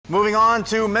Moving on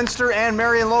to Minster and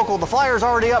Marion Local. The Flyers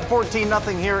already up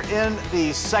 14-0 here in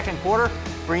the second quarter.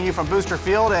 Bringing you from Booster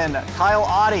Field, and Kyle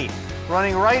Oddie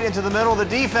running right into the middle of the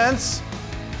defense.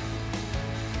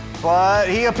 But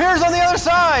he appears on the other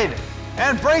side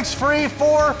and breaks free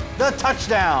for the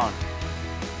touchdown.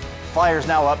 Flyers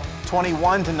now up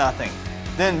 21-0.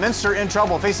 Then Minster in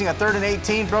trouble, facing a 3rd and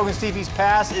 18. Brogan Stevie's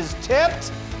pass is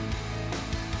tipped,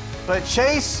 but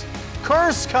Chase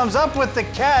Kurse comes up with the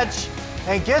catch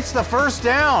and gets the first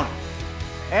down.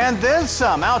 And then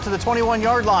some, out to the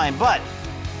 21-yard line. But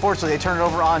fortunately, they turn it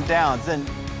over on downs. Then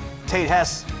Tate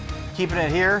Hess keeping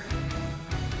it here.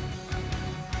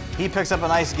 He picks up a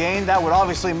nice gain. That would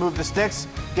obviously move the sticks,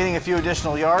 getting a few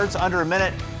additional yards. Under a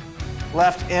minute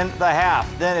left in the half.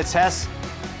 Then it's Hess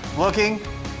looking,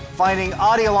 finding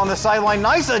Oddie along the sideline.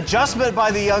 Nice adjustment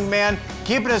by the young man,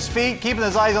 keeping his feet, keeping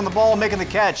his eyes on the ball, making the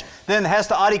catch. Then the Hess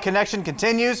to Oddie connection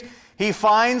continues. He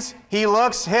finds, he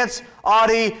looks, hits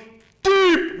Oddie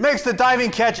deep, makes the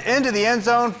diving catch into the end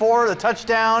zone for the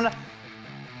touchdown.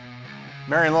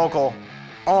 Marion Local,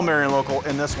 all Marion Local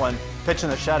in this one, pitching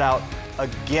the shutout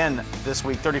again this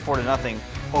week, 34-0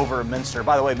 over Minster.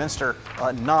 By the way, Minster,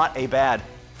 not a bad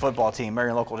football team.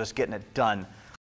 Marion Local just getting it done